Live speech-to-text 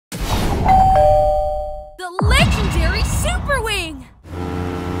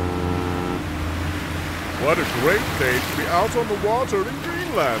What a great day to be out on the water in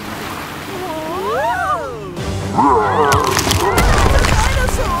Greenland. Whoa!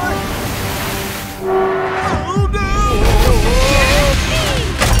 Dinosaur! Oh no!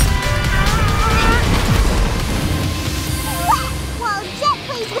 While Jet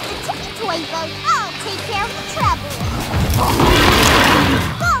plays with the tippy toy boat, I'll take care of the trouble.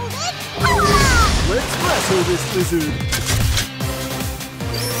 Golden power! Let's wrestle this lizard.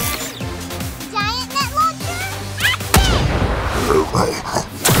 Giant net launcher, active! Go,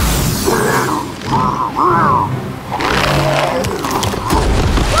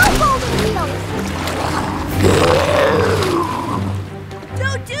 Golden Wheels!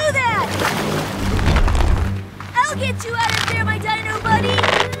 Don't do that! I'll get you out of there, my dino buddy!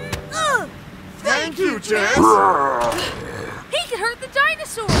 Ugh. Thank you, Jess! He could hurt the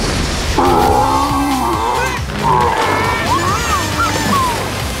dinosaur!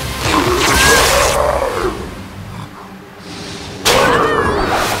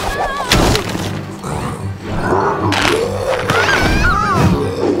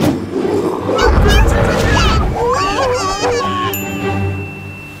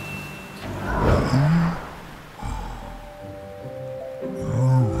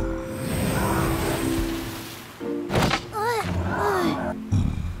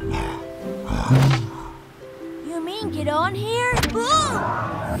 You mean get on here?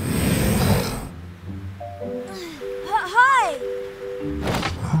 Hi!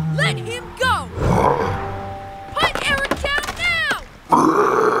 Let him go! Put Eric down now!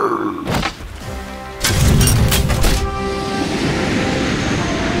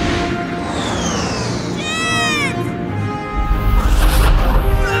 Shit!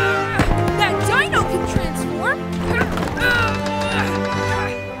 That dino can transform!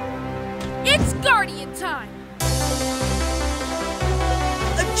 It's Guardian time!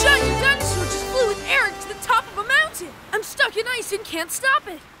 A giant dinosaur just flew with Eric to the top of a mountain! I'm stuck in ice and can't stop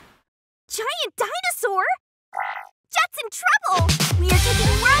it! Giant dinosaur? Jet's in trouble! We are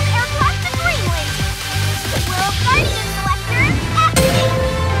taking world aircraft to Greenland! World Guardian Selector, activate!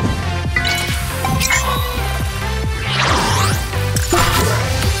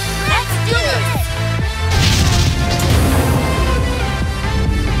 Let's do this!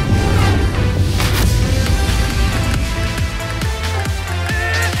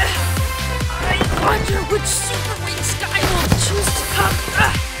 I wonder which Superwings guy will choose to come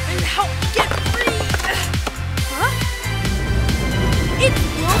and help me get free. Huh? It's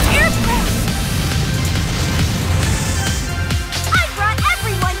World Aircraft! I brought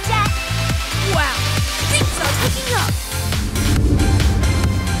everyone, Jet! Wow, things are picking up.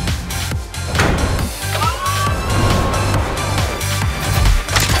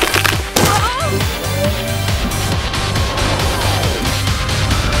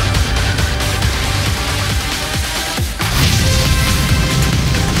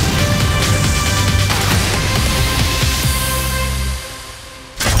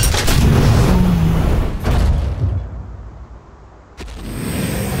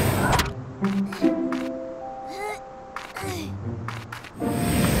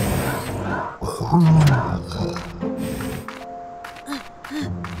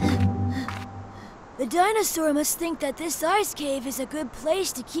 The dinosaur must think that this ice cave is a good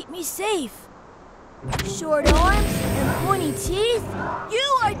place to keep me safe. Short arms and pointy teeth?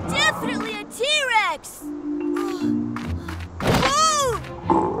 You are definitely a T-Rex!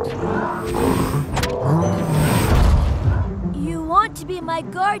 You want to be my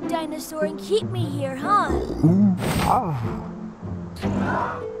guard dinosaur and keep me here, huh?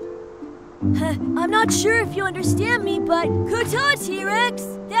 I'm not sure if you understand me, but Kuta,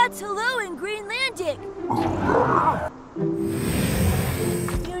 T-Rex! That's hello in Greenlandic!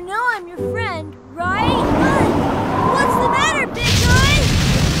 You know I'm your friend, right? What's the matter, big guy?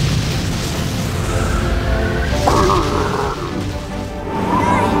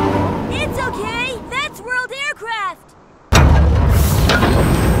 It's okay! That's World Aircraft!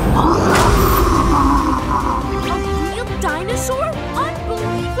 A real dinosaur?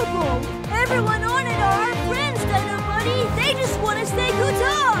 Unbelievable! Everyone on it are our friends, Dino Buddy! They just want to say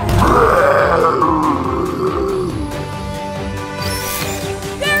Kuta!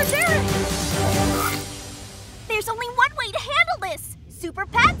 There's Eric! There's only one way to handle this! Super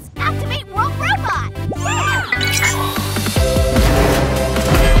Pets, activate World Robot!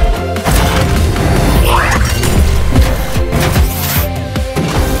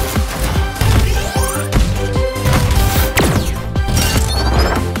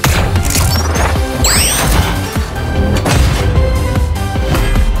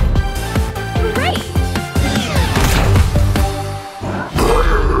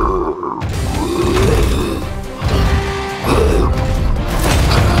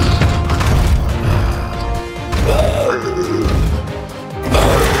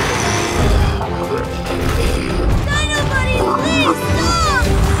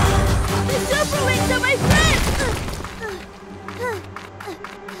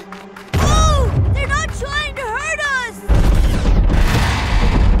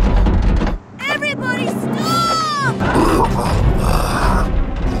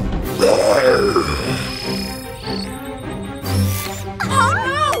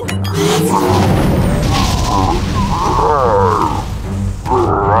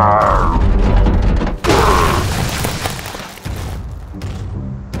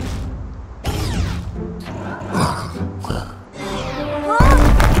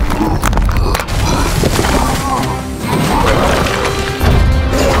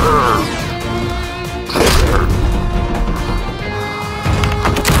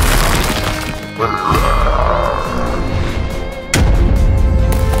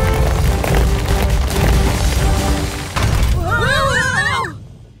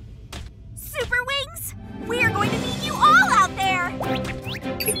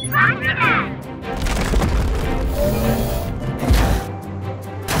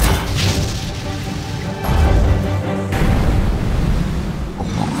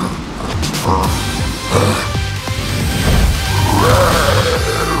 Preparing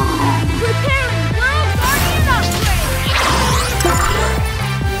World Guardian upgrade!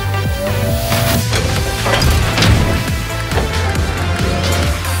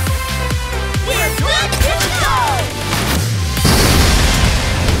 We're good to go!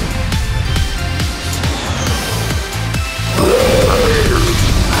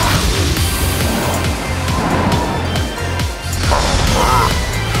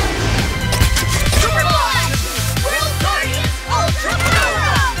 World Guardians Ultra Power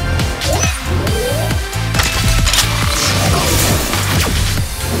Up!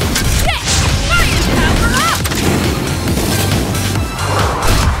 Yes! Fire Power Up!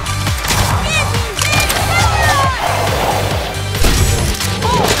 Amazing Power Up!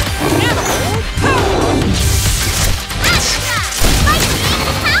 Oh! Animal Power Up! Astra!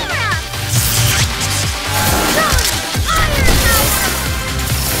 Lightning Power Up! Sun! Iron Power Up!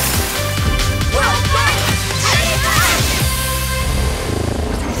 World Guardians ready for action!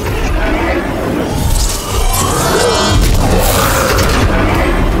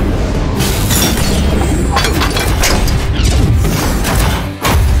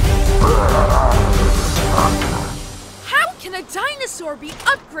 How can a dinosaur be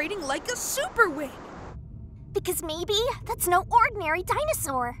upgrading like a superwing? Because maybe that's no ordinary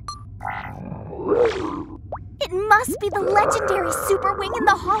dinosaur. It must be the legendary Superwing in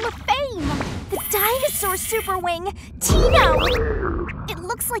the Hall of Fame. The dinosaur Superwing, Tino. It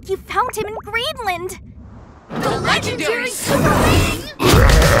looks like you found him in Greenland. The legendary Superwing?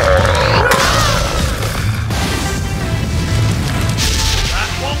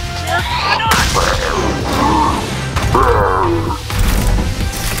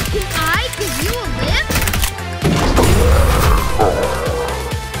 Can I give you a lift?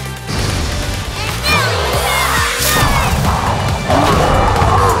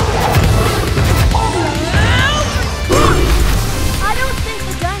 I don't think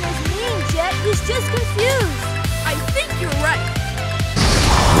the dino's mean, Jet. He's just confused. I think you're right.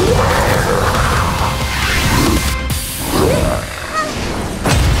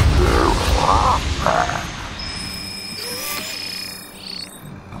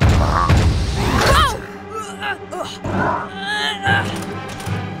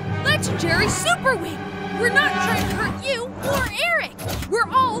 Legendary Superwing! We're not trying to hurt you or Eric! We're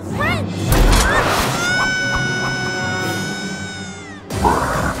all friends!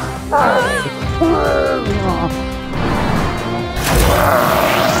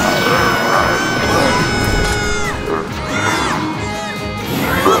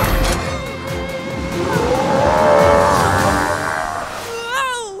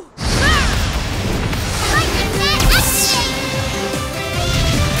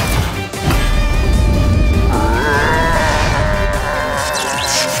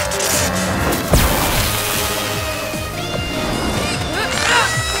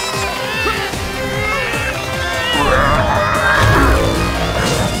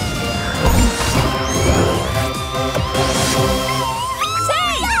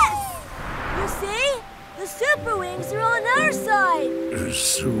 Superwings are on our side!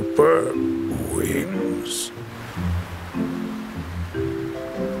 Superwings?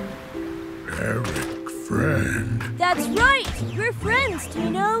 Eric, friend. That's right! We're friends,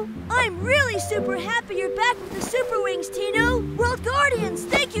 Tino! I'm really super happy you're back with the Superwings, Tino! World Guardians,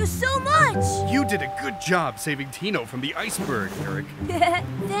 thank you so much! You did a good job saving Tino from the iceberg, Eric.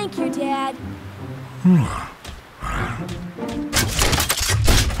 Thank you, Dad.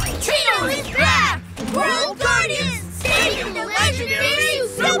 Tino is back! World Guardians, saving the legendary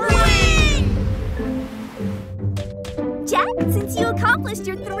Superwing! Jet, since you accomplished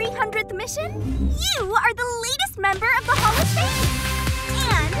your 300th mission, you are the latest member of the Hall of Fame.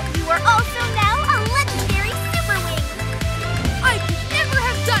 And you are also now a legendary Superwing. I could never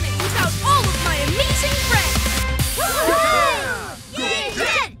have done it without all of my amazing friends! Yay,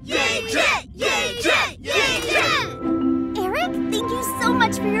 Jet! Yay, Jet! Yay, Jet! Yay, Jet! Eric, thank you so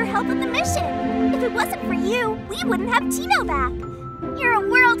much for your help with the mission. If it wasn't for you, we wouldn't have Tino back. You're a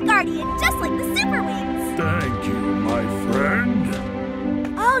world guardian, just like the Superwings. Thank you, my friend.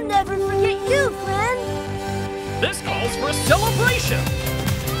 I'll never forget you, friend. This calls for a celebration.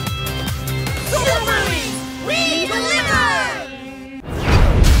 Superwings, we deliver!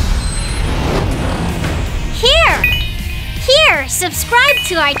 Here, subscribe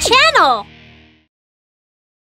to our channel.